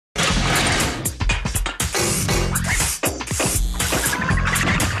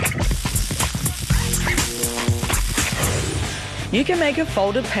You can make a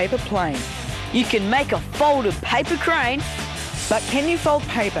folded paper plane. You can make a folded paper crane. But can you fold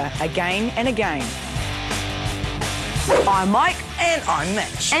paper again and again? I'm Mike. And I'm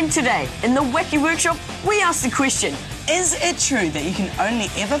Mitch. And today, in the Wacky Workshop, we ask the question, is it true that you can only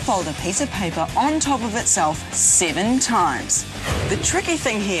ever fold a piece of paper on top of itself 7 times? The tricky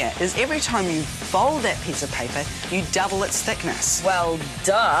thing here is every time you fold that piece of paper, you double its thickness. well,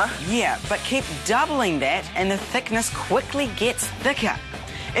 duh. Yeah, but keep doubling that and the thickness quickly gets thicker.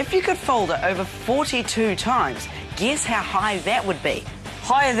 If you could fold it over 42 times, guess how high that would be?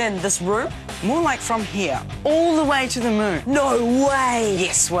 Higher than this room? More like from here, all the way to the moon. No way.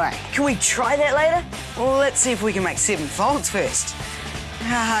 Yes way. Can we try that later? Well, let's see if we can make 7 folds first.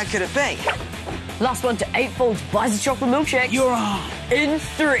 How hard could it be? Last one to 8 folds buys a chocolate milkshake. You're on. In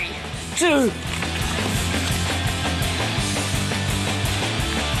 3, 2.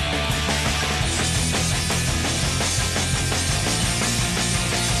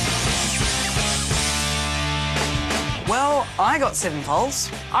 Well, I got 7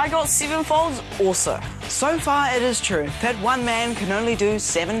 folds. I got 7 folds also. So far, it is true that one man can only do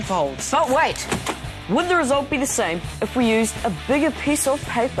 7 folds. But wait, would the result be the same if we used a bigger piece of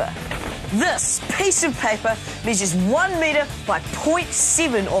paper? This piece of paper measures 1 metre by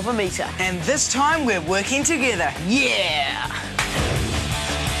 0.7 of a metre. And this time, we're working together. Yeah!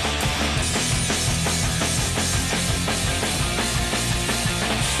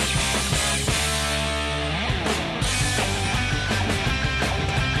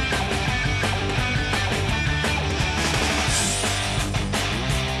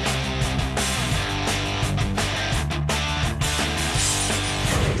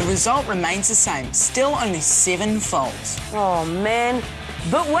 The result remains the same, still only 7 folds. Oh man,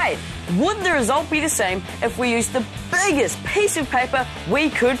 but wait, would the result be the same if we used the biggest piece of paper we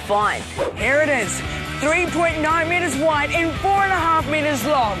could find? Here it is, 3.9 metres wide and 4.5 metres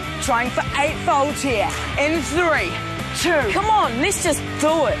long. Trying for 8 folds here. In 3, 2. Come on, let's just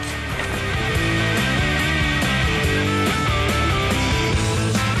do it.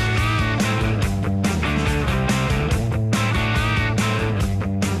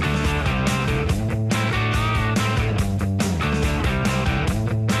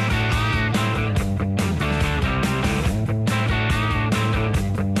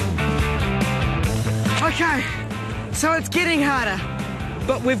 Okay, so it's getting harder,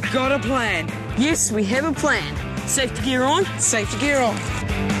 but we've got a plan. Yes, we have a plan. Safety gear on. Safety gear on.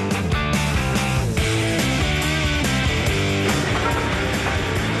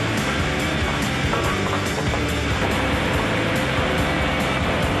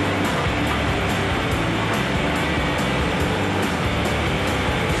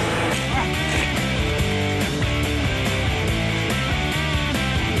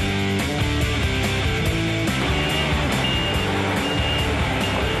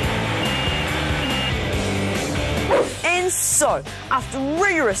 So, after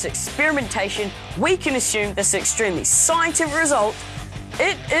rigorous experimentation, we can assume this extremely scientific result.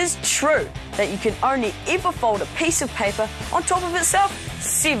 It is true that you can only ever fold a piece of paper on top of itself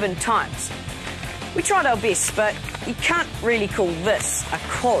 7 times. We tried our best, but you can't really call this a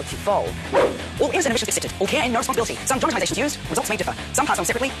quality fold. All errors and omissions accepted. All care and no responsibility. Some dramatizations used, results may differ. Some parts on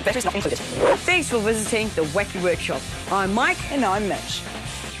separately, batteries not included. Thanks for visiting the Wacky Workshop. I'm Mike. And I'm Mitch.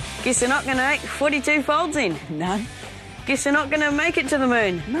 Guess you're not going to make 42 folds in. None? Guess you're not going to make it to the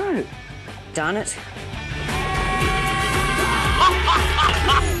moon. No. Darn it.